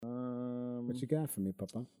What you got for me,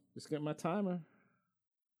 Papa? Just get my timer.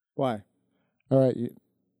 Why? All right,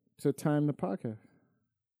 to time the podcast.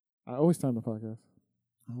 I always time the podcast.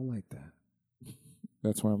 I don't like that.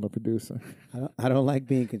 That's why I'm the producer. I don't like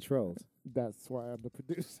being controlled. That's why I'm the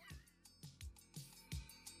producer.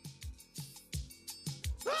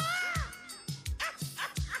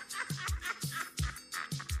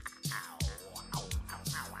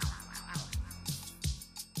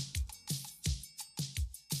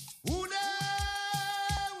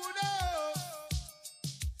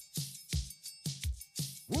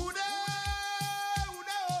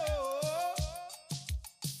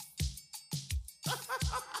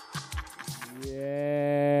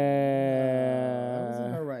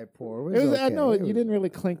 I know you didn't really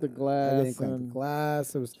clink the glass. I didn't clink the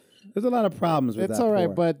glass. There's a lot of problems with that. It's all right,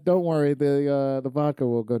 pour. but don't worry. The vodka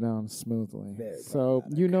will go down smoothly. So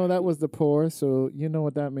you know that was the pour. So you know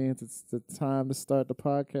what that means. It's the time to start the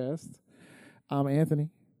podcast. I'm Anthony,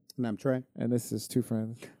 and I'm Trey, and this is Two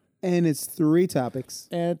Friends. And it's 3 topics.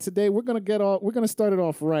 And today we're gonna start it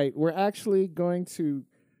off right. We're actually going to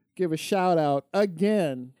give a shout out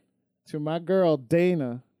again to my girl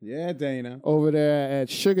Dana. Yeah, Dana. Over there at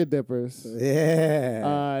Sugar Dippers.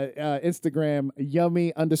 Yeah. Instagram,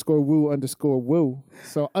 yummy_woo_woo.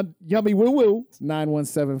 So, yummy woo woo.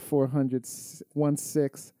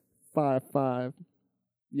 917-400-1655.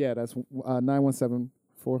 Yeah, that's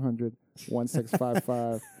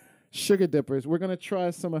 917-400-1655. Sugar Dippers. We're going to try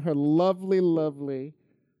some of her lovely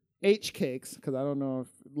H cakes, because I don't know if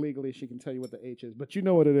legally she can tell you what the H is, but you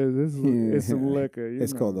know what it is. It's some liquor.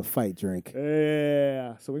 It's called the fight drink.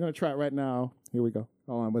 Yeah. So we're going to try it right now. Here we go.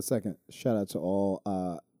 Hold on 1 second. Shout out to all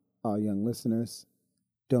our young listeners.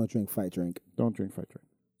 Don't drink fight drink. Don't drink fight drink.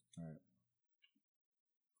 All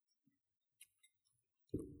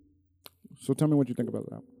right. So tell me what you think about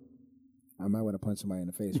that. I might want to punch somebody in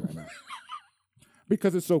the face right now.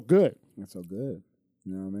 Because it's so good. It's so good.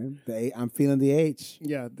 You know what I mean? I'm feeling the H.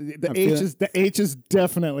 Yeah, the H is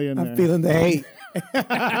definitely in there. I'm feeling the H.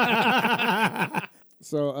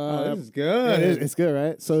 So this is good. It's good,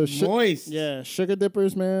 right? So moist. Yeah, Sugar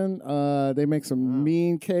Dippers, man. They make some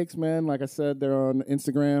mean cakes, man. Like I said, they're on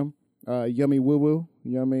Instagram. Yummy woo woo.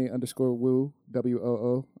 Yummy_woo.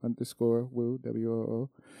 WOO_woo.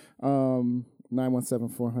 WOO.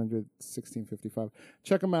 917-400-1655.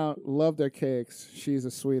 Check them out. Love their cakes. She's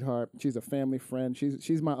a sweetheart. She's a family friend.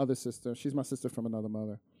 She's my other sister. She's my sister from another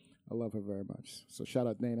mother. I love her very much. So shout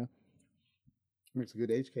out Dana. Makes a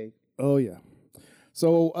good H cake. Oh yeah.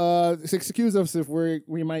 So excuse us if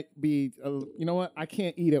we might be. You know what? I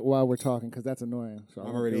can't eat it while we're talking because that's annoying. So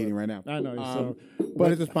I'm already eating right now. I know. So,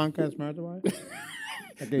 what is this podcast sponsored by?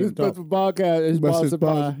 This podcast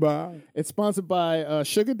is sponsored by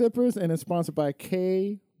Sugar Dippers, and it's sponsored by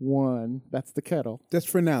K1. That's the kettle. Just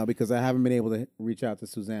for now, because I haven't been able to reach out to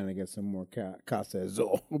Suzanne and get some more Casa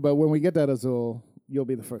Azul. But when we get that Azul, you'll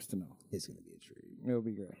be the first to know. It's going to be a treat. It'll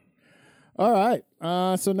be great. All right.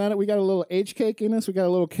 So now that we got a little H cake in us, we got a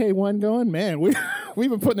little K1 going. Man, we've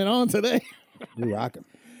been putting it on today. We're rocking.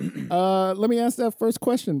 Let me ask that first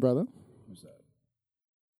question, brother. What's that?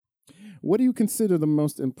 What do you consider the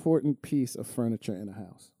most important piece of furniture in a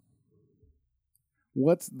house?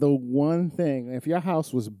 What's the one thing, if your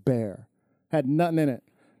house was bare, had nothing in it,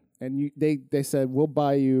 and they said, we'll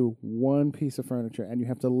buy you one piece of furniture, and you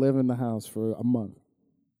have to live in the house for a month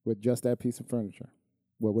with just that piece of furniture,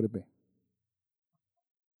 what would it be?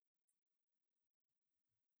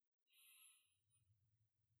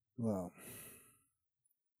 Well,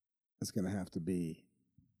 it's going to have to be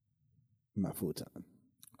my futon.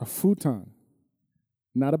 A futon.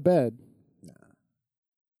 Not a bed. Nah.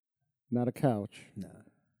 Not a couch. Nah.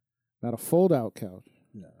 Not a fold-out couch.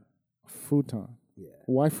 Nah. A futon. Yeah.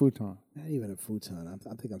 Why futon? Not even a futon. I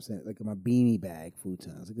think I'm saying like my beanie bag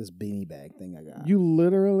futon. It's like this beanie bag thing I got. You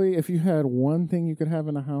literally, if you had one thing you could have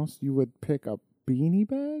in a house, you would pick a beanie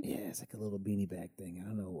bag? Yeah, it's like a little beanie bag thing. I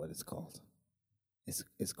don't know what it's called.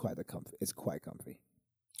 It's quite the comfy. It's quite comfy.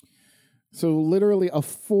 So literally a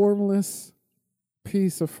formless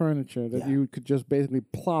piece of furniture that you could just basically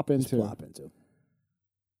plop into. It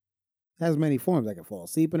has many forms. I can fall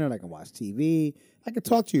asleep in it. I can watch TV. I can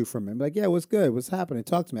talk to you from it. Like, yeah, what's good? What's happening?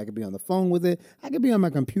 Talk to me. I could be on the phone with it. I could be on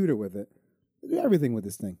my computer with it. I do everything with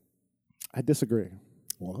this thing. I disagree.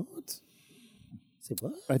 What? Say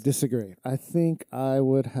what? I disagree. I think I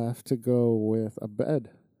would have to go with a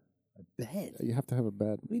bed. A bed? You have to have a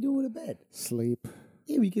bed. What are you doing with a bed? Sleep.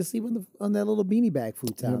 Yeah, we can sleep on that little beanie bag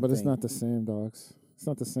futon. Yeah, but thing. it's not the same, dogs. It's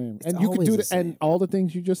not the same. It's and you could do always the and same. all the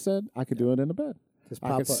things you just said, I could do it in a bed.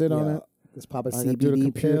 I could sit on it. Just pop a I could do the CBD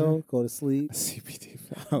computer. pill, go to sleep. CBD.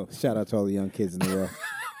 Oh, shout out to all the young kids in the world.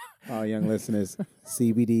 Oh, young listeners,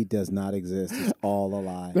 CBD does not exist. It's all a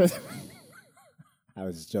lie. I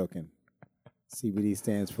was just joking. CBD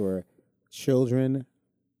stands for Children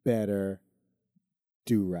Better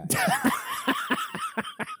Do Right.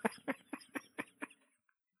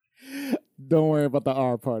 Don't worry about the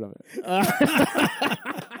R part of it.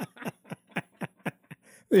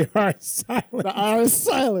 The R is silent. The R is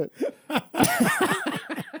silent.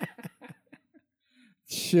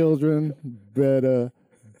 Children better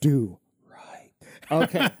do right.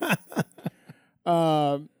 Okay.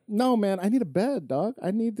 No, man, I need a bed, dog.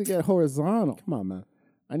 I need to get horizontal. Come on, man.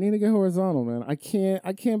 I need to get horizontal, man. I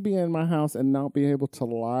can't be in my house and not be able to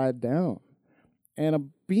lie down. And a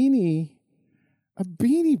beanie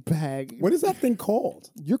bag. What is that thing called?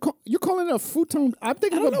 You're calling it a futon? I'm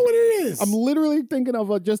thinking. I don't know what it is. I'm literally thinking of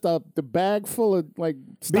the bag full of like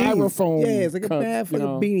styrofoam. Yeah, it's like cups, a bag full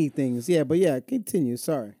of beanie things. Yeah, but yeah, continue.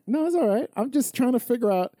 Sorry. No, it's all right. I'm just trying to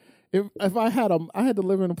figure out if I had to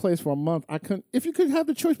live in a place for a month. I couldn't. If you could have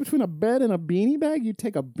the choice between a bed and a beanie bag, you'd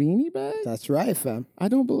take a beanie bag. That's right, fam. I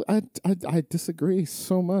don't believe. I disagree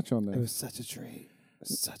so much on It this. was such a treat.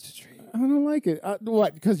 Such a treat. I don't like it.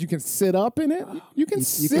 What? Because you can sit up in it. You can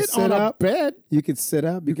sit sit on up. a bed. You could sit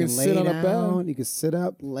up. You can lay sit on a down. bed. You can sit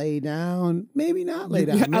up, lay down. Maybe not lay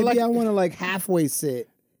Yeah, down. Maybe I like- want to like halfway sit.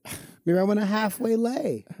 Maybe I want to halfway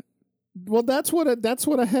lay. Well, that's what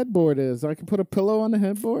a headboard is. I can put a pillow on the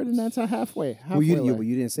headboard, and that's a halfway. Well, you lay.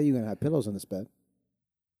 you didn't say you're gonna have pillows on this bed.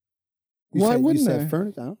 Why wouldn't you I? said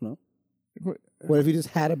furniture. I don't know. What- What if you just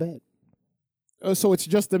had a bed, Oh, so it's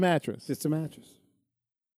just the mattress. just a mattress?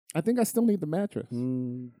 I think I still need the mattress.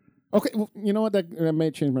 Mm. Okay, well, you know what? That may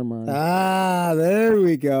change my mind. Ah, there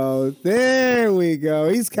we go. There we go.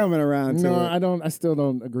 He's coming around to No, it. I don't. I still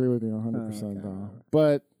don't agree with you 100%. Though.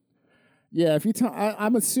 But yeah, if you tell,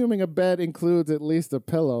 I'm assuming a bed includes at least a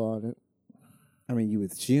pillow on it. I mean, you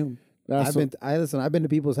would assume. That's I've been to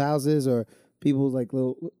people's houses or people's like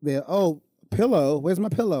pillow. Where's my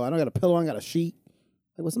pillow? I don't got a pillow. I got a sheet.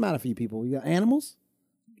 Like, what's the matter for you people? You got animals?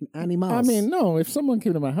 Animals. I mean, no. If someone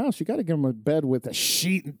came to my house, you got to give them a bed with a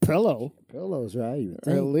sheet and pillow, pillows, right? You would at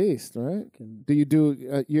think. least, right? Do you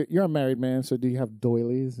do? You're a married man, so do you have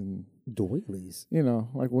doilies and Doilies. you know,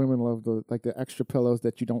 like women love the extra pillows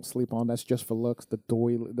that you don't sleep on. That's just for looks. The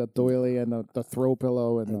doily, and the throw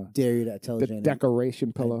pillow and I dare you to tell the Janie.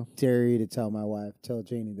 decoration pillow. I dare you to tell my wife. Tell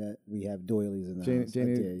Janie that we have doilies in the house. I dare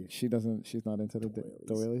Janie, you. she's not into the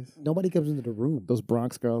doilies. Nobody comes into the room. Those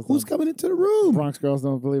Bronx girls. Who's coming into the room? Bronx girls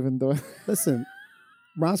don't believe in doilies. Listen,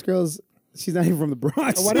 Bronx girls. She's not even from the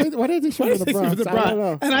Bronx. Why did they show Why the did they say Bronx? from the I don't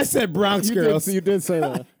Bronx? know. And I said Bronx girls. You did say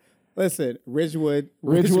that. Listen, Ridgewood,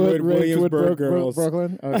 Williamsburg, girls,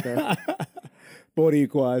 Brooklyn. Okay.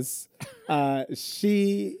 Boricuas.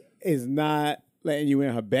 She is not letting you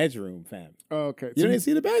in her bedroom, fam. Okay. You don't even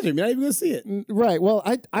see the bedroom. You're not even gonna see it. Right. Well,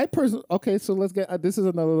 I personally. Okay, so let's get. This is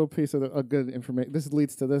another little piece of a good information. This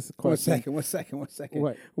leads to this question. One second.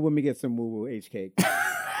 What? When we get some woo woo H cake.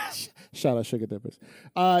 Shout out Sugar Dippers.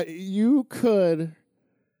 You could.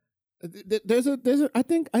 There's a. I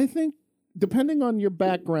think. Depending on your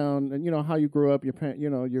background and you know how you grew up, your parent, you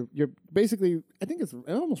know, you're basically. I think it's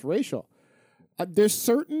almost racial. There's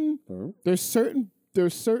certain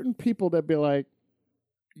people that be like,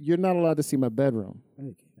 you're not allowed to see my bedroom. No,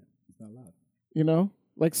 you can't. It's not allowed. You know,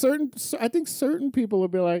 like I think certain people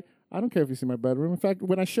would be like, I don't care if you see my bedroom. In fact,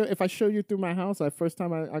 if I show you through my house, first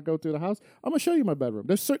time I go through the house, I'm gonna show you my bedroom.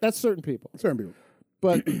 That's certain people. Certain people.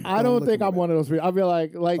 But I don't look think at I'm one of those people. I'll be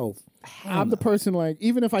like, Oh, I'm the person like,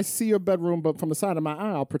 even if I see your bedroom, but from the side of my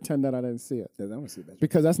eye, I'll pretend that I didn't see it I want to see that.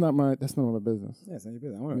 because that's not my business. Yeah, it's not your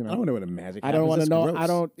business. I don't know what a magic. I don't want to happens. know. That's I gross.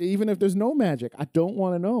 don't even if there's no magic. I don't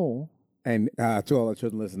want to know. And to all the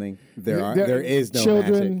children listening, there is no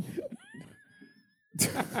children. magic.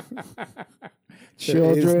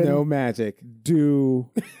 Children There is no magic. do.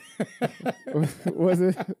 Was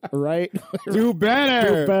it right? Do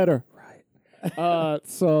better. Do better. Right.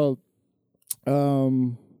 No,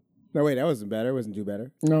 No, wait, that wasn't better. It wasn't do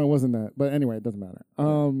better. it wasn't that. But anyway, it doesn't matter.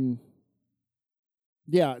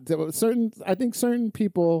 Yeah, I think certain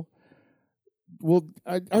people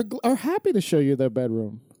are happy to show you their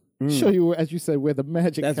bedroom. Show you, as you said, where the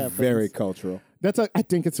magic That's happens. very cultural. I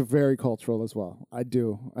think it's very cultural as well. I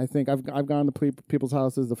do. I think I've gone to people's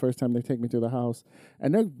houses the first time they take me to the house,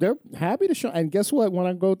 and they're happy to show. And guess what? When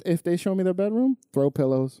I go, if they show me their bedroom, throw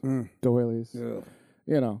pillows, doilies. Ugh.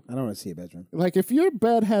 You know, I don't want to see a bedroom. like if your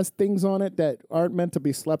bed has things on it that aren't meant to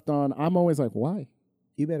be slept on, I'm always like, why?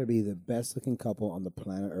 You better be the best looking couple on the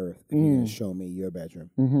planet Earth if you're going to show me your bedroom.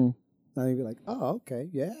 Mm-hmm. Now you'd be like, oh, okay,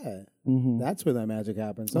 yeah. Mm-hmm. That's where that magic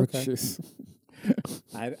happens. Which Okay. is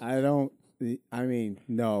I don't, I mean,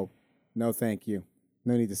 no, thank you.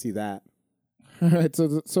 No need to see that. All right.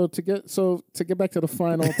 So to get back to the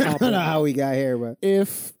final I topic, don't know how we got here, but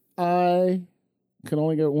if I could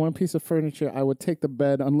only get one piece of furniture, I would take the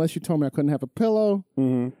bed, unless you told me I couldn't have a pillow.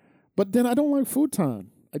 mm-hmm. But then I don't like futon.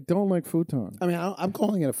 I don't like futon. I mean, I'm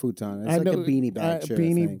calling it a futon. It's like a beanie bag. Chair,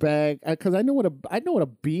 beanie bag, because I know what a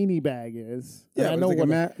beanie bag is. Yeah, and I know like what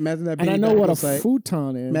imagine that. and Beanie I know bag what a was like,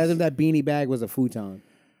 futon is. Imagine that beanie bag was a futon.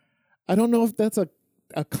 I don't know if that's a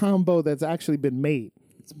combo that's actually been made.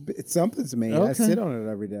 It's something's made. Okay. I sit on it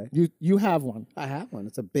every day. You have one. I have one.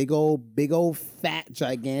 It's a big old, fat,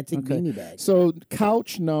 gigantic beanie bag. So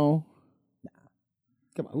couch, no.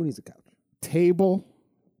 Come on, who needs a couch? Table.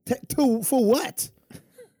 For what?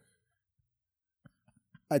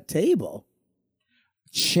 A table?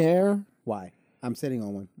 Chair. Why? I'm sitting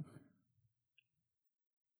on one.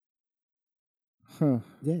 Huh.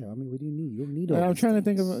 Yeah, I mean, what do you need? You don't need all I'm these trying to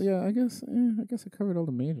think things. of. Yeah, I guess I covered all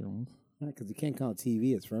the major ones. Because you can't count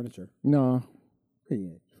TV as furniture. No. Yeah,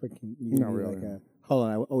 freaking. Not really.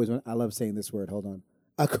 Hold on, I love saying this word. Hold on.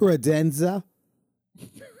 A credenza.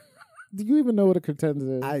 Do you even know what a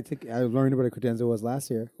credenza is? I learned what a credenza was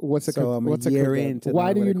last year. What's a what's a year credenza? into?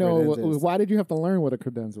 Why do you know? Credenza is. Why did you have to learn what a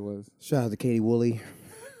credenza was? Shout out to Katie Woolley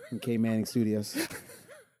from K Manning Studios.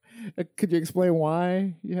 Could you explain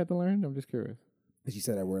why you had to learn? I'm just curious. She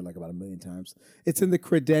said that word like about 1 million times. It's in the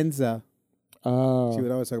credenza. Oh. She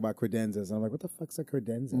would always talk about credenzas. And I'm like, what the fuck's a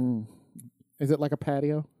credenza? Is it like a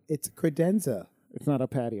patio? It's a credenza. It's not a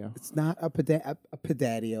patio. It's not a patio. A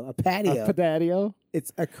patio. A patio?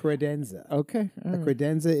 It's a credenza. Okay. A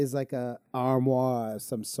credenza is like a armoire of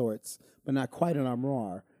some sorts, but not quite an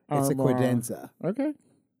armoire. It's a credenza. Okay.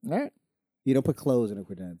 All right. You don't put clothes in a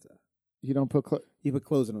credenza. You don't put You put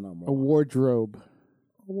clothes in an armoire. a wardrobe.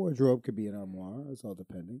 A wardrobe could be an armoire. It's all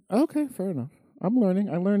depending. Okay, fair enough. I'm learning.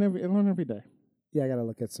 I learn every day. Yeah, I got to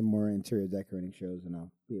look at some more interior decorating shows, and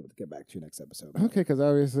I'll be able to get back to you next episode. Okay, because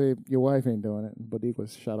obviously your wife ain't doing it.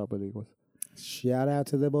 Boricuas, shout out Boricuas. Shout out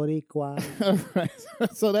to the Boricua. All right.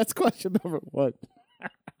 So that's question number 1.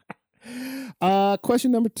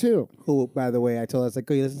 Question number 2. Who, by the way, I told her, I was like,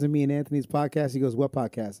 oh, you listen to me and Anthony's podcast? He goes, what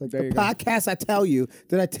podcast? Like, There the you go. podcast I tell you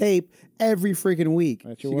that I tape every freaking week.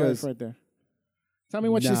 That's your She wife goes, right there. Tell me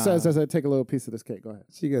what she Nah. says as I take a little piece of this cake. Go ahead.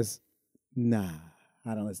 She goes, nah,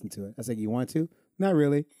 I don't listen to it. I was like, you want to? Not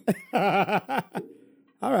really.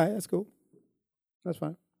 All right, that's cool. That's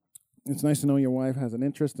fine. It's nice to know your wife has an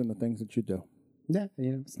interest in the things that you do. Yeah,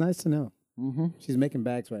 it's nice to know. Mm-hmm. She's making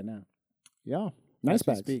bags right now. Yeah. Nice As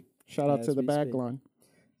we bags. speak. Shout out As to the we bag speak. line.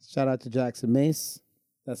 Shout out to Jackson Mace.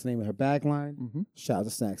 That's the name of her bag line. Mm-hmm. Shout out to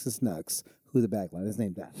Snacks and Snugs, who the bag line is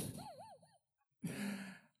named after.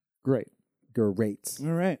 Great. Great. All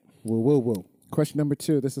right. Woo, woo, woo. Question number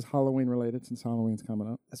 2. This is Halloween related since Halloween's coming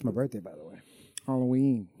up. That's my birthday, by the way.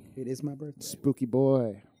 Halloween. It is my birthday. Spooky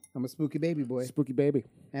boy. I'm a spooky baby boy. Spooky baby.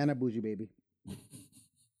 And a bougie baby.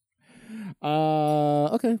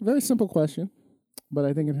 Okay. Very simple question, but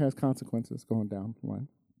I think it has consequences going down the line.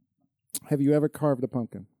 Have you ever carved a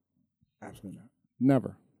pumpkin? Absolutely not.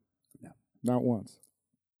 Never. No. Not once.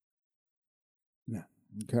 No.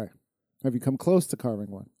 Okay. Have you come close to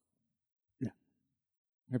carving one? No.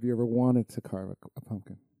 Have you ever wanted to carve a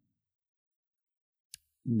pumpkin?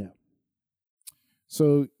 No.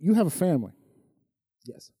 So you have a family.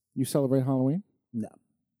 Yes. You celebrate Halloween? No.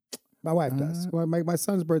 My wife does. Well, my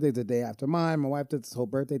son's birthday's the day after mine. My wife did this whole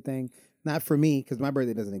birthday thing. Not for me, because my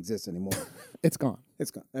birthday doesn't exist anymore. It's gone.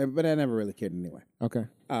 It's gone. But I never really cared anyway. Okay.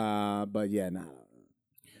 But yeah, nah.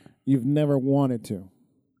 You've never wanted to.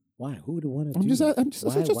 Why? Who would want to I'm do just. that? I'm just.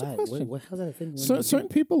 Why? That's just Why? a question. How's that a thing? Certain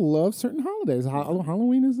people love certain holidays.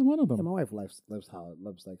 Halloween is one of Yeah, them. my wife loves like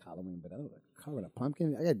Halloween, but I don't like carving a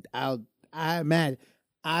pumpkin.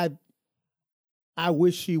 I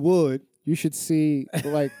wish she would. You should see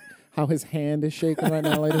like how his hand is shaking right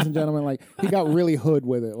now, ladies and gentlemen. Like he got really hood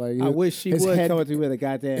with it. Like I wish she his would head- come up to me with a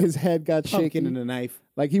goddamn his head got pumpkin shaky. and a knife.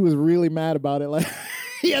 Like he was really mad about it. Like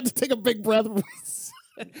he had to take a big breath.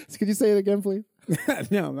 Could you say it again, please?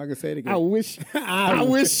 No, I'm not gonna say it again. I wish. I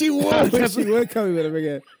wish she would. I wish she would come with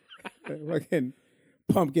a fucking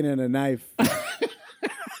pumpkin and a knife. I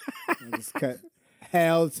just cut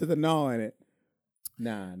hell to the gnaw in it.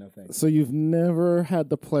 Nah, no thanks. So you've never had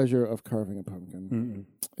the pleasure of carving a pumpkin.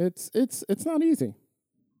 It's not easy.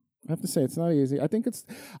 I have to say it's not easy. I think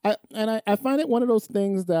I find it one of those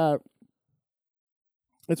things that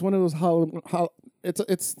it's one of those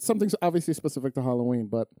it's something obviously specific to Halloween,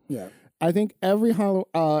 but Yeah. I think every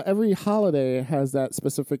holiday has that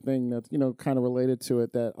specific thing that's kind of related to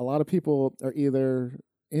it that a lot of people are either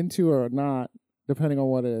into or not, depending on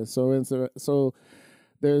what it is. So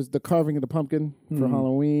There's the carving of the pumpkin for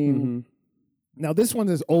Halloween. Now this one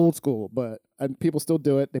is old school, but people still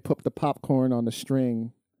do it. They put the popcorn on the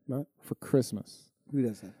string for Christmas. Who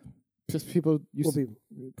does that? Just people used to do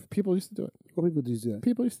it. What people do that?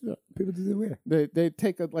 People used to do it. People do it where? They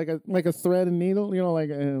take a thread and needle, you know, like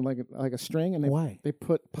a string, and they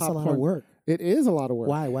put popcorn. That's a lot of work. It is a lot of work.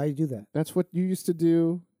 Why? Why do you do that? That's what you used to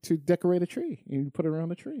do to decorate a tree. You put it around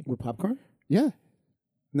the tree With popcorn? Yeah,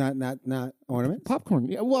 Not ornaments. popcorn.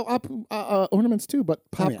 Yeah, well, ornaments too, but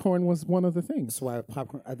popcorn was one of the things. That's why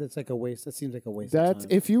popcorn. That's like a waste. That seems like a waste. That's of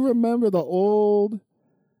time. if you remember the old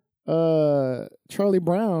Charlie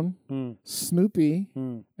Brown, Snoopy,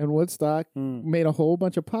 and Woodstock made a whole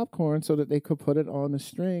bunch of popcorn so that they could put it on the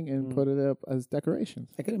string and put it up as decorations.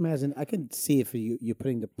 I can imagine. I can see if you're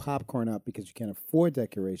putting the popcorn up because you can't afford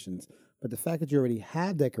decorations, but the fact that you already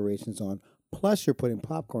have decorations on, plus you're putting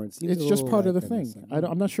popcorn, seems It's just part of the thing.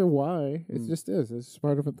 I'm not sure why. It just is. It's just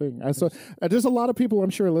part of a thing. There's a lot of people I'm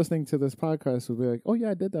sure listening to this podcast will be like, "Oh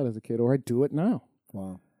yeah, I did that as a kid," or "I do it now."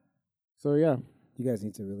 Wow. So yeah, you guys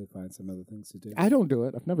need to really find some other things to do. I don't do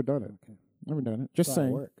it. I've never done it. Okay. Never done it. Just It's a lot of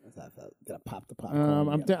saying. work. Gotta pop the popcorn.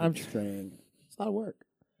 I'm string. It's a lot of work.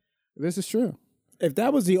 This is true. If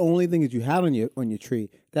that was the only thing that you had on your tree,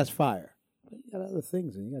 that's fire. But you got other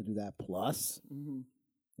things, and you got to do that plus.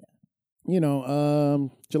 You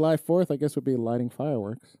know, July 4th, I guess, would be lighting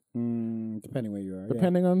fireworks. Depending where you are.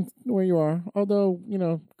 Depending on where you are. Although, you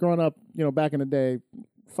know, growing up, you know, back in the day,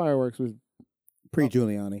 fireworks was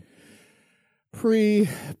Pre-Giuliani. pre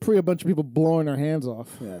a bunch of people blowing their hands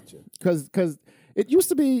off. Gotcha. Because it used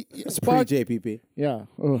to be Pre-JPP. Yeah.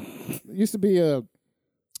 Ugh. It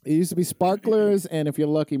used to be sparklers, and if you're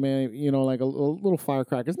lucky, man, you know, like a little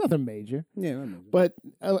firecrackers, nothing major. Yeah, not major. But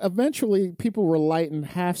eventually, people were lighting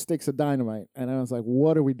half sticks of dynamite, and I was like,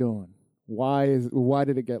 "What are we doing? Why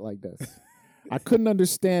did it get like this?" I couldn't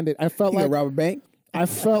understand it. I felt like Robert Bank. I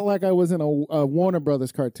felt like I was in a Warner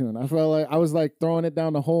Brothers cartoon. I felt like I was like throwing it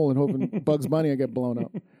down the hole and hoping Bugs Bunny would get blown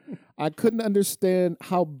up. I couldn't understand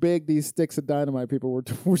how big these sticks of dynamite people were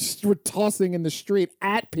tossing in the street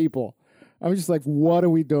at people. I was just like, "What are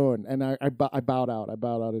we doing?" And I bowed out. I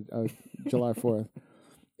bowed out at July 4th.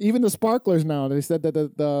 Even the sparklers now, they said that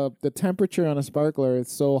the temperature on a sparkler is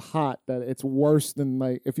so hot that it's worse than,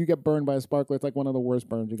 like, if you get burned by a sparkler, it's like one of the worst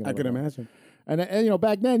burns you can. I can imagine. And you know,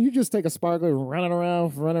 back then, you just take a sparkler, running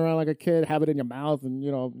around like a kid, have it in your mouth, and,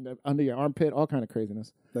 you know, under your armpit, all kind of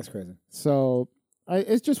craziness. That's crazy. So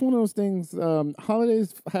it's just one of those things.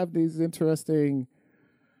 Holidays have these interesting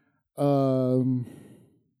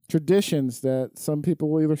traditions that some people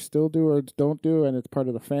will either still do or don't do, and it's part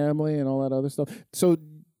of the family and all that other stuff. So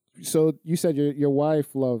you said your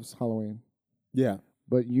wife loves Halloween, Yeah.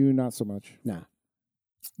 but you not so much. Nah.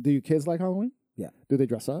 Do your kids like Halloween? Yeah. Do they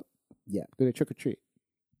dress up? Yeah. Do they trick or treat?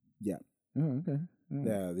 Yeah. Oh, okay.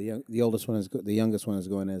 Yeah. The oldest one the youngest one is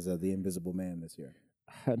going as the Invisible Man this year.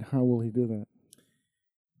 And how will he do that?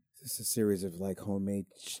 It's a series of like homemade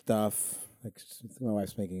stuff. Like my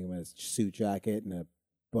wife's making him a suit jacket and a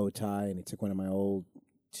bow tie, and he took one of my old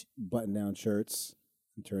button-down shirts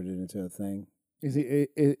and turned it into a thing. Is he?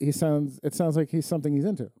 It sounds like he's something he's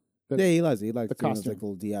into. Yeah, he likes it. He likes the costume. like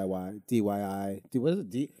little DIY. What is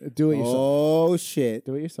it? Do it yourself. Oh shit!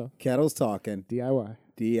 Do it yourself. Kettle's talking. DIY.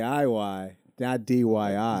 DIY, not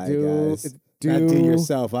DYI, guys. Do not do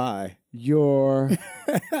yourself. I your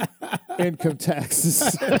income taxes.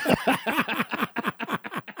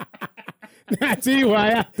 Not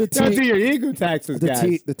DIY. Don't do your income taxes,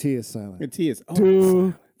 guys. The T is silent. The T is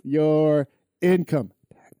do your income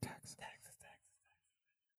taxes.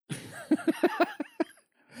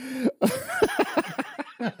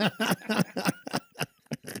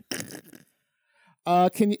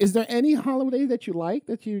 Is there any holiday that you like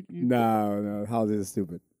that you No, holidays are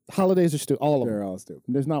stupid. Holidays are stupid. All of them. They're all stupid.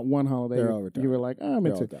 There's not one holiday They're all retarded. you were like, "Oh, I'm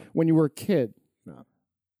They're into all dumb. when you were a kid." No.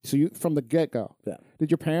 So you from the get go. Yeah.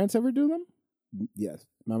 Did your parents ever do them? Yes,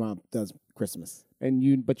 my mom does Christmas. And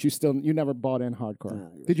you never bought in hardcore. Nah,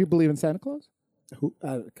 Did you believe in Santa Claus? Who?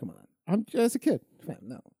 Come on, I'm as a kid. Fam,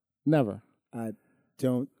 no, Never. I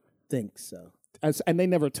don't think so. And they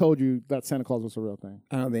never told you that Santa Claus was a real thing.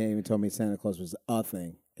 I don't think they even told me Santa Claus was a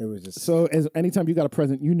thing. It was just So anytime you got a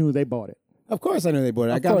present, you knew they bought it. Of course, I knew they bought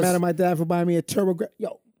it. I Of got course. mad at my dad for buying me a Turbo. Here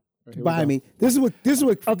we Buy go. me. This is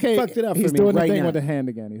what Okay, fucked it up he's for me doing right the thing now. with the hand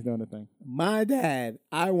again. He's doing the thing. My dad,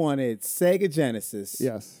 I wanted Sega Genesis.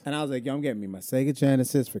 Yes. And I was like, yo, I'm getting me my Sega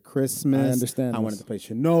Genesis for Christmas. I understand I this. wanted to play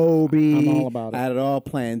Shinobi. I'm all about it. I had it all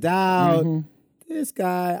planned out. Mhm. This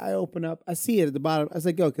guy, I open up, I see it at the bottom. I was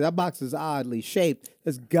like, yo, because that box is oddly shaped.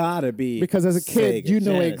 There's gotta be Because as a kid, Sega you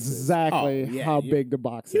know Genesis. exactly Oh, yeah, how you- big the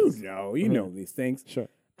box You is. know these things. Sure.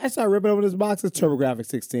 I started ripping open this box. It's TurboGrafx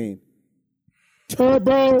 16.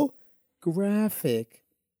 TurboGrafx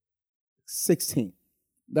 16.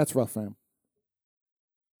 That's rough, fam.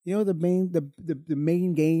 You know the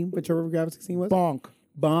main game for TurboGrafx 16 was? Bonk.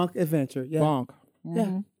 Bonk Adventure. Yeah. Bonk. Yeah.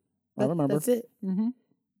 Mhm. I remember. That's it. Mm-hmm.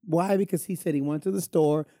 Why? Because he said he went to the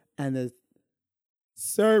store and the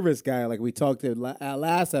service guy, like we talked to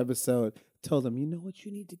last episode, told him, you know what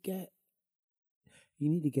you need to get? You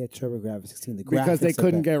need to get TurboGrafx 16. The Because they graphics are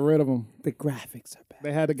couldn't bad. get rid of them. The graphics are bad.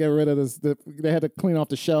 They had to get rid of this. They had to clean off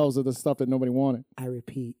the shelves of the stuff that nobody wanted. I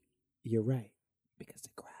repeat, you're right. Because the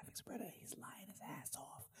graphics, brother, he's lying his ass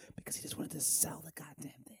off because he just wanted to sell the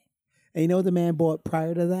goddamn thing. And you know what the man bought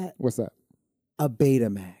prior to that? What's that? A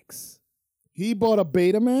Betamax. He bought a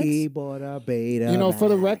Betamax? He bought a Betamax. You know, for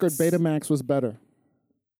the record, Betamax was better.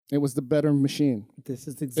 It was the better machine. This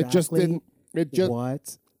is exactly It just didn't. It just.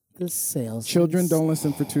 what the sales. Children, don't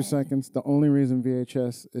listen for 2 seconds. The only reason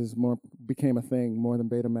VHS became a thing more than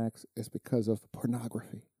Betamax is because of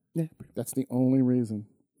pornography. Yeah. That's the only reason.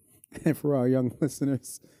 And for our young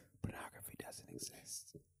listeners, pornography doesn't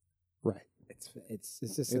exist. Right. It's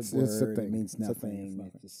just It's a word. a thing. It means It's a thing.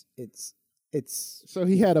 nothing. It's nothing. It's So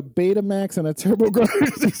he had a Betamax and a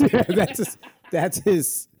TurboGrafx. yeah, that's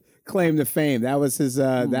his claim to fame. That was his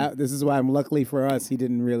this is why luckily for us he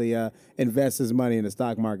didn't really invest his money in the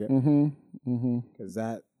stock market. Mm-hmm. Mm-hmm. Because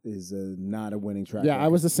that is not a winning track. Yeah, I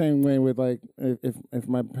record. was the same way with like if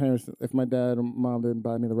my dad or mom didn't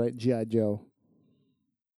buy me the right G.I. Joe,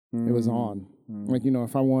 it was on. Like, you know,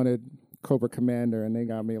 if I wanted Cobra Commander and they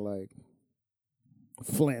got me like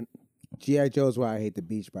Flint. G.I. Joe's why I hate the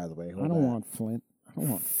beach, by the way. I don't want Flint. I don't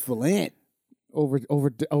want Flint.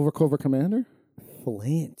 over Cobra Commander.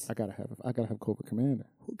 Flint. I gotta have Cobra Commander.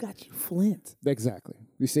 Who got you Flint? Exactly.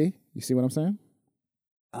 You see what I'm saying?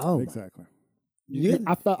 Oh, Exactly. You-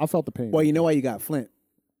 I felt the pain. well, you know why you got Flint?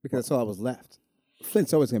 Because that's all I was left.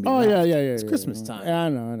 Flint's always gonna be. Oh left. yeah. It's Christmas time. Yeah, I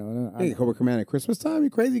know. Hey, Cobra Commander, Christmas time? You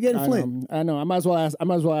crazy getting Flint? I know. I might as well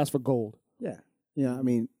ask for gold. Yeah. Yeah. I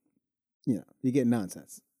mean, you're getting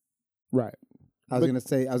nonsense. Right. I was gonna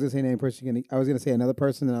say name person. I was gonna say another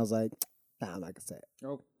person, and I was like, nah, I'm not gonna say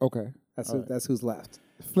it. Okay. That's who's left.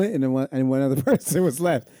 Flint and one other person was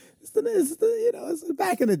left. It's it's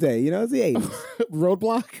back in the day. It's the 80s.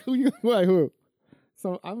 Roadblock? Who?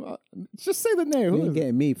 So I'm just say the name. You Who ain't is it?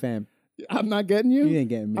 getting me, fam. I'm not getting you. You ain't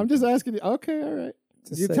getting me. I'm just asking you. Okay, all right.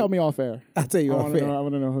 Just You say- tell me off air. I'll tell you I off want to air. know. I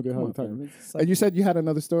want to know who you're Come on, talking fam. about. It's like- And you said you had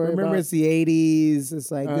another story. Remember, about, it's the 80s. It's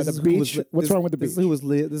like the this is beach? Who was, What's this- wrong with the this is beach? Who was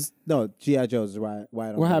lit? No, G.I. Joe's is why I don't.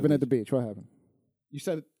 what go to happened at the beach? What happened? You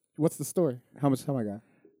said. What's the story? How much time I got?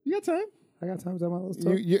 You got time? I got time to tell my little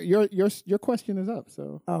story. Your question is up.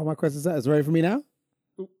 So Oh, my question's up. Is it ready for me now?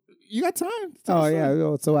 you got time. Tell Oh us yeah.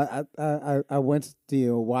 something. So I went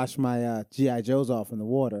to wash my G.I. Joes off in the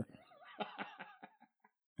water,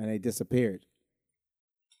 and they disappeared.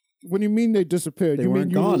 What do you mean they disappeared? They you weren't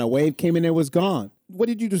mean gone. A wave came in and was gone. What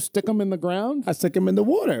did you do? Stick them in the ground? I stuck them in the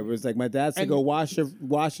water. It was like my dad said, And- "Go wash your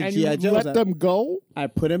and G.I. you Joes." let them go? I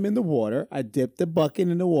put them in the water. I dipped the bucket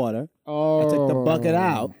in the water. Oh, I took the bucket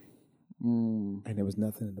out, Mm. and there was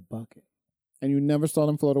nothing in the bucket. And you never saw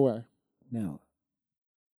them float away. No,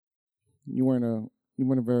 You weren't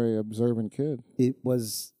a very observant kid. it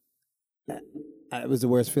was the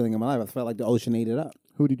worst feeling of my life. I felt like the ocean ate it up.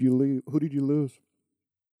 Who did you leave? Who did you lose?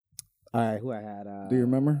 All right, who I had? Do you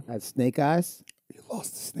remember? I had Snake Eyes. You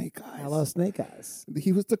lost to Snake Eyes. I lost Snake Eyes.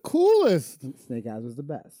 He was the coolest. Snake Eyes was the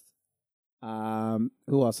best.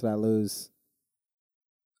 Who else did I lose?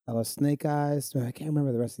 I lost Snake Eyes. I can't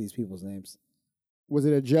remember the rest of these people's names. Was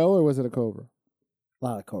it a Joe or was it a Cobra? A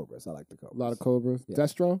lot of Cobras. I like the Cobras. A lot of Cobras. Yeah.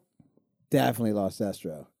 Destro. Definitely lost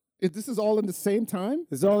Destro. This is all in the same time.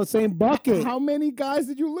 It's all the same bucket. How many guys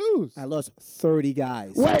did you lose? I lost 30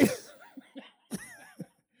 guys. Wait.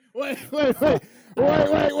 Wait, fam,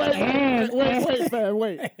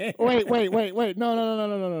 wait.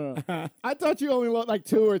 No. I thought you only lost like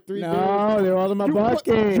 2 or 3 dudes. No, they're all in my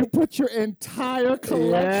bucket. You put your entire Yeah,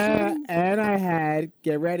 collection. and I had,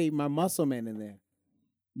 get ready, my muscle man in there.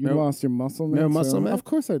 You Remember- lost your muscle man. remember Muscle too? Man? Of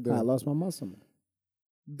course I did. I lost my muscle man.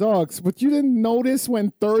 Dogs, but you didn't notice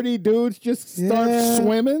when 30 dudes just start Yeah.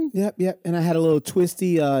 swimming? Yep. And I had a little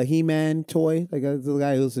twisty He-Man toy, like a little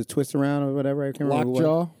guy who used to twist around or whatever. I can't remember who it was.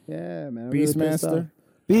 Lockjaw. Yeah, man. I'm really pissed Beastmaster? off.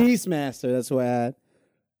 Beastmaster, that's what I had.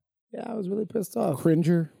 Yeah, I was really pissed off.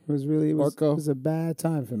 Cringer. It was Orko. it was a bad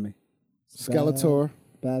time for me. Skeletor.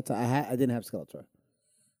 Bad time. I didn't have Skeletor.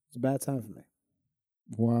 It's a bad time for me.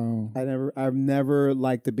 Wow. I've never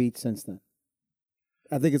liked the beach since then.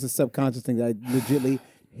 I think it's a subconscious thing that I legitimately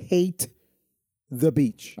hate the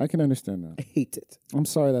beach. I can understand that. I hate it. I'm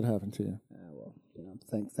sorry that happened to you. Well,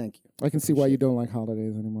 thank you. I can see why you don't like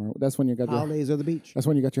holidays anymore. That's when you got Holidays or the beach. That's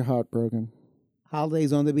when you got your heart broken.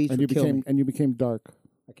 Holidays on the beach And would kill me. you became dark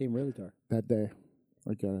I came really dark. that day.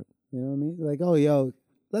 I get it. You know what I mean? Like, oh, yo,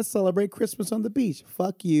 let's celebrate Christmas on the beach.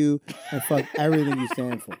 Fuck you and fuck everything you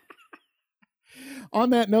stand for. On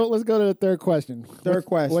that note, let's go to the third question. Third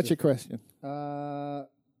question. What's your question?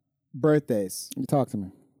 Birthdays. You talk to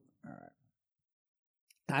me.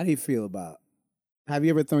 How do you feel about? Have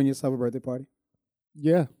you ever thrown yourself a birthday party?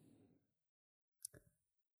 Yeah.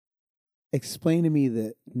 Explain to me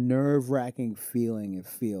the nerve-wracking feeling it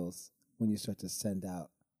feels when you start to send out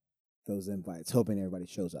those invites, hoping everybody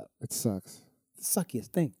shows up. It sucks. The suckiest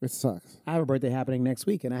thing. It sucks. I have a birthday happening next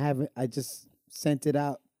week, and I just sent it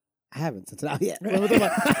out. I haven't sent it out yet. What am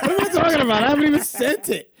I talking about? I haven't even sent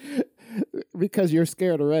it. Because you're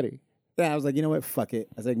scared already. Yeah, I was like, you know what? Fuck it.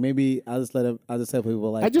 I was like, maybe I'll just tell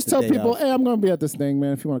people like. I just the tell day people, of. hey, I'm going to be at this thing,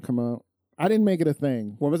 man, if you want to come out. I didn't make it a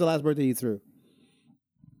thing. When was the last birthday you threw?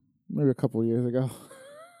 Maybe a couple of years ago.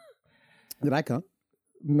 Did I come?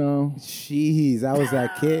 No. Jeez, I was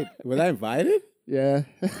that kid. Was I invited? Yeah.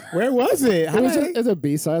 Where was it? It's a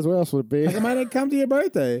B-size. Where else would it be? How come I didn't come to your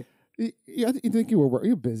birthday? You think you were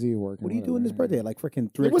you're busy, you're working. What are you doing this birthday? Like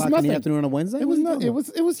freaking 3 It was o'clock in the nothing. afternoon on a Wednesday? It was not. It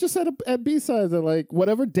was just at B-sides at like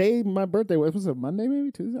whatever day my birthday was. Was it Monday?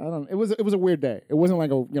 Maybe Tuesday? I don't know. It was a weird day. It wasn't like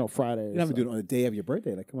a Friday. You don't have to do it on the day of your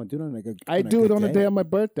birthday. Like, come on, do it on like a. I do it on the day of my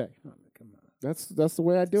birthday. Oh, come on. That's the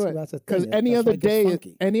way I do So it. that's a thing. Because That's any why other it gets day,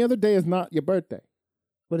 funky. any other day is not your birthday.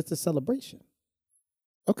 But it's a celebration.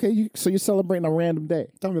 Okay, so you're celebrating a random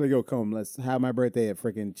day. Tell me to go come. Let's have my birthday at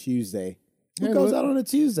freaking Tuesday. Who Yeah, goes look- out on a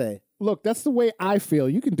Tuesday? Look, that's the way I feel.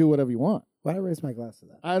 You can do whatever you want. Why did I raise my glass to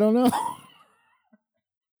that? I don't know.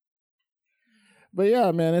 But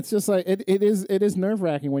yeah, man, it's just like it is nerve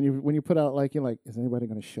wracking when you put out like you're like, is anybody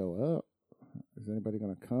gonna show up? Is anybody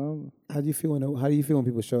gonna come? How do you feel when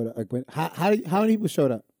people showed up? Like how many people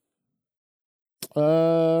showed up?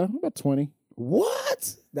 About 20.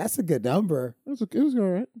 What? That's a good number. It was all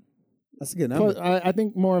right. That's a good number. But I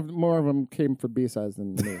think more of them came for B-sides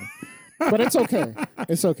than me. But it's okay.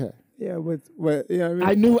 It's okay. Yeah, but you know what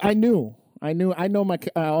I mean? I know my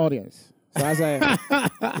audience. So I was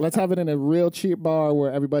like, let's have it in a real cheap bar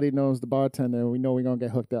where everybody knows the bartender and we know we're going to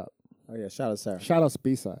get hooked up. Oh yeah, shout out Sarah. Shout out to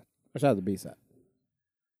B-side. Shout out to B-side.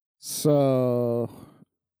 So,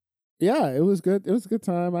 yeah, it was good. It was a good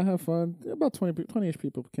time. I had fun. About 20-ish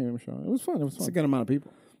people came to the show. It was fun. It's a good amount of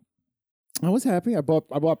people. I was happy. I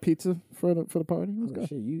bought pizza for the party. It was good.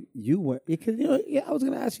 Shit, you went because I was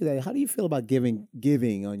gonna ask you that. How do you feel about giving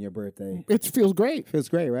on your birthday? It feels great. Feels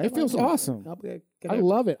great, right? It feels awesome. Can I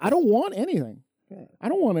love it. I don't want anything. Yeah. I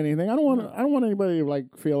don't want anything. I don't want anybody to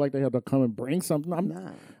like feel like they have to come and bring something. I'm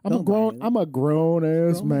don't buy it. I'm a grown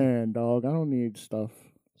ass Grown man, dog. I don't need stuff.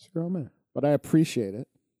 It's a grown man. But I appreciate it.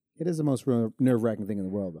 It is the most nerve-wracking thing in the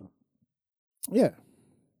world, though. Yeah.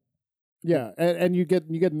 Yeah, and you get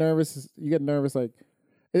nervous. You get nervous, like,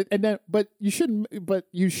 and then, but you shouldn't. But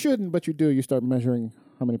you do. You start measuring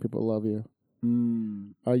how many people love you.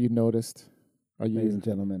 Are you noticed? Are you? Ladies and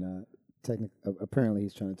gentlemen, apparently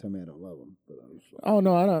he's trying to tell me I don't love him. But Oh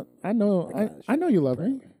no, I don't. I know. I know you love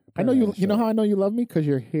me. I know you. You know how I know you love me? Because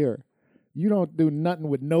you're here. You don't do nothing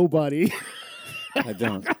with nobody. I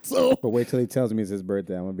don't. But wait till he tells me it's his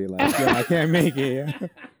birthday. I'm gonna be like, yo, I can't make it. Yeah.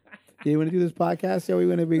 You want to do this podcast? Yeah, we're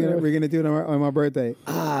gonna do it on my birthday.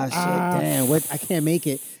 Ah, shit, damn! What? I can't make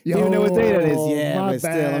it. You don't even know what day that is. Yeah, my but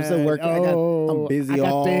still, I'm still bad. working. I'm busy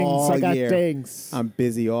all I got year. things. I'm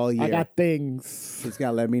busy all year. I got things. Just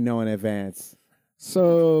gotta let me know in advance.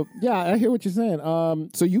 So yeah, I hear what you're saying.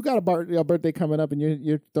 So you got a birthday coming up, and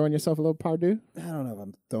you're throwing yourself a little party. I don't know if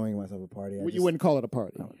I'm throwing myself a party. You wouldn't call it a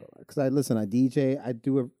party. Because I DJ. I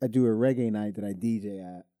do a reggae night that I DJ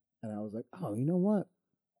at, and I was like, oh, you know what?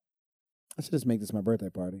 I should just make this my birthday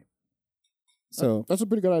party. So That's a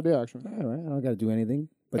pretty good idea, actually. all right, I don't got to do anything.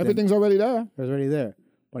 But Everything's already there. it's already there.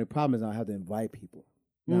 But the problem is now I have to invite people.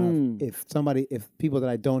 Now, if people that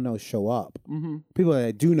I don't know show up, people that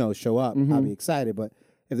I do know show up, I'll be excited. But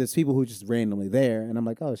if there's people who just randomly there, and I'm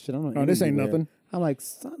like, oh shit, I'm not. Oh, this ain't nothing. I'm like,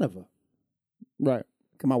 son of a. Right.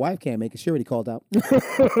 'Cause my wife can't make it. She already called out. She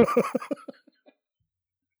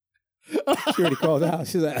already called out.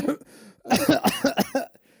 She's like,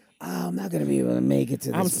 I'm not gonna be able to make it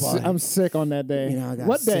to this party. I'm sick on that day. You know, I got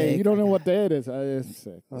what day? sick. You don't know what day it is. I'm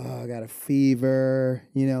sick. Oh, I got a fever.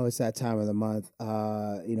 You know, it's that time of the month.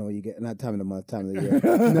 You know, you get not time of the month, time of the year.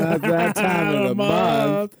 Not that time of the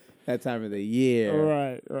month. that time of the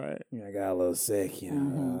year. Right. Yeah, I got a little sick, you know.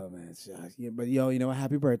 Mhm. Oh man, shucks. Yeah, but you know what?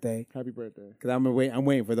 Happy birthday. Happy birthday. Because I'm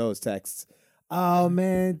waiting for those texts. Oh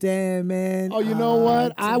man, damn man. Oh, you know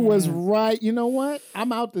what? I was damn. right. You know what? I'm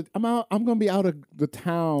gonna be out of the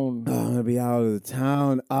town. Oh, I'm gonna be out of the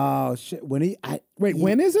town. Oh shit. When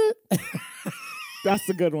When is it? That's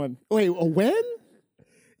a good one. Wait, when?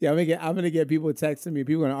 Yeah, I'm gonna get people texting me.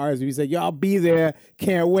 People gonna RSVP. He's like, "Yo, I'll be there.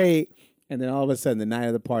 Can't wait." And then all of a sudden, the night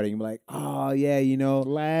of the party, I'm like, "Oh yeah, you know,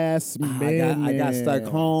 Last minute. I got stuck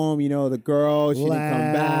home. You know, the girl she didn't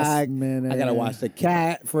come back. minute. I gotta watch the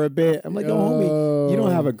cat for a bit." I'm like, "Yo, homie, you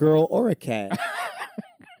don't have a girl or a cat.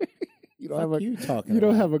 You don't have a you talking. You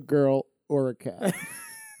don't about? have a girl or a cat.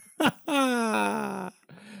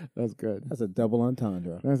 That's good. That's a double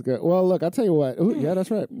entendre." That's good. Well, look, I'll tell you what. Ooh, yeah, that's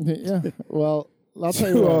right. Yeah. Well, I'll tell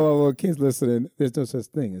you what. Well, kids listening, there's no such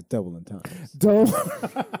thing as double entendres.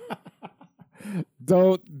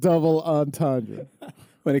 Don't double entendre.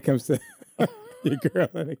 When it comes to your girl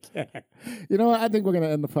and a cat. You know what? I think we're gonna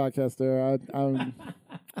end the podcast there.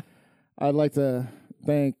 I'd like to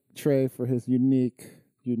thank Trey for his unique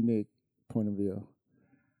point of view.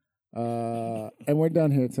 And we're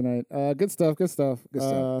done here tonight. Good stuff.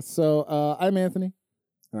 So I'm Anthony,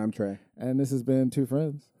 And I'm Trey. and this has been Two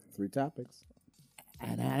Friends. 3 topics.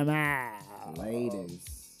 And I'm out. Ladies.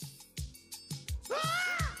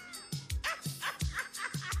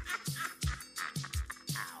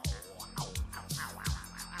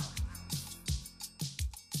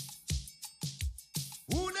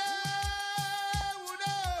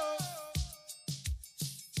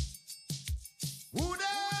 Who